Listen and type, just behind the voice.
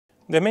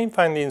The main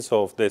findings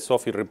of the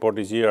SOFI report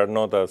this year are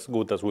not as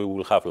good as we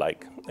would have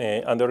liked.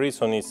 And the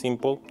reason is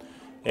simple.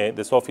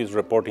 The SOFI is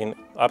reporting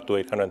up to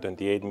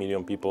 828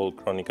 million people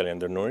chronically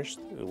undernourished,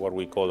 what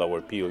we call our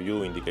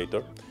POU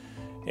indicator,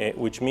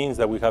 which means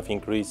that we have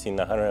increased in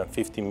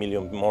 150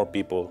 million more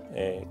people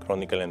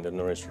chronically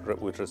undernourished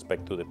with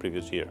respect to the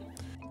previous year.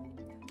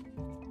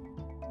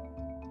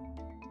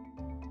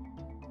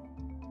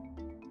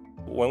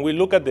 When we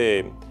look at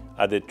the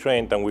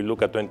trend and we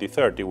look at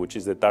 2030, which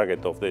is the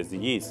target of the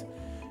SDGs,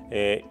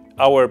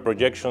 our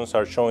projections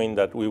are showing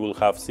that we will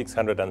have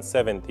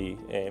 670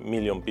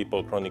 million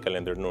people chronically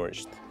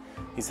undernourished.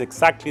 It's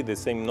exactly the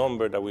same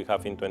number that we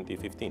have in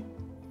 2015,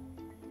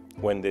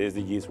 when the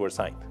SDGs were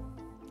signed.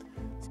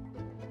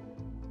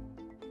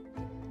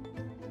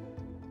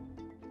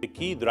 The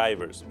key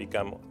drivers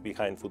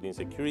behind food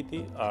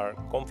insecurity are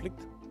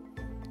conflict,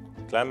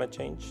 climate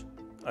change,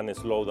 and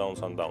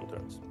slowdowns and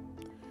downturns.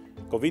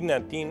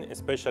 COVID-19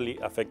 especially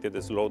affected the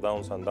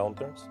slowdowns and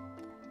downturns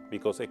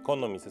because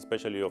economies,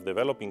 especially of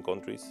developing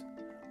countries,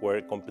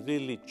 were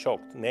completely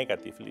shocked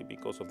negatively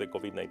because of the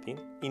COVID-19.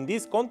 In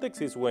this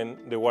context is when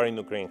the war in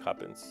Ukraine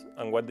happens.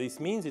 And what this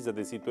means is that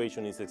the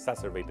situation is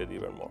exacerbated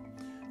even more.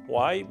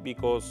 Why?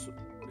 Because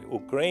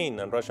Ukraine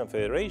and Russian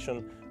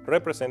Federation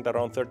represent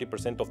around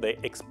 30% of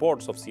the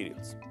exports of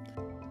cereals.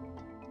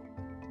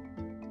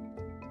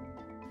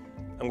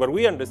 And what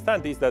we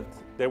understand is that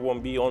there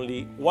won't be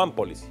only one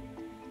policy.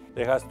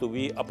 There has to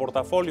be a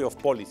portfolio of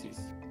policies,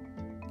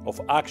 of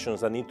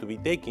actions that need to be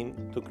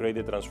taken to create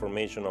the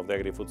transformation of the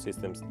agri-food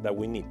systems that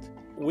we need.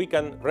 We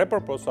can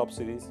repurpose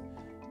subsidies,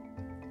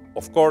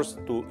 of course,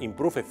 to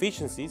improve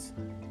efficiencies,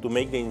 to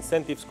make the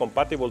incentives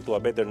compatible to a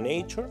better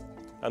nature,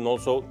 and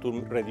also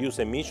to reduce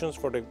emissions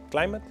for the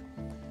climate,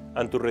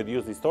 and to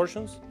reduce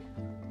distortions.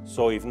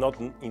 So if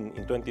not in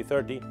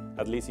 2030,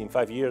 at least in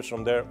 5 years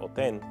from there, or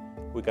 10,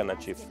 we can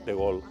achieve the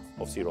goal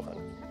of zero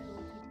hunger.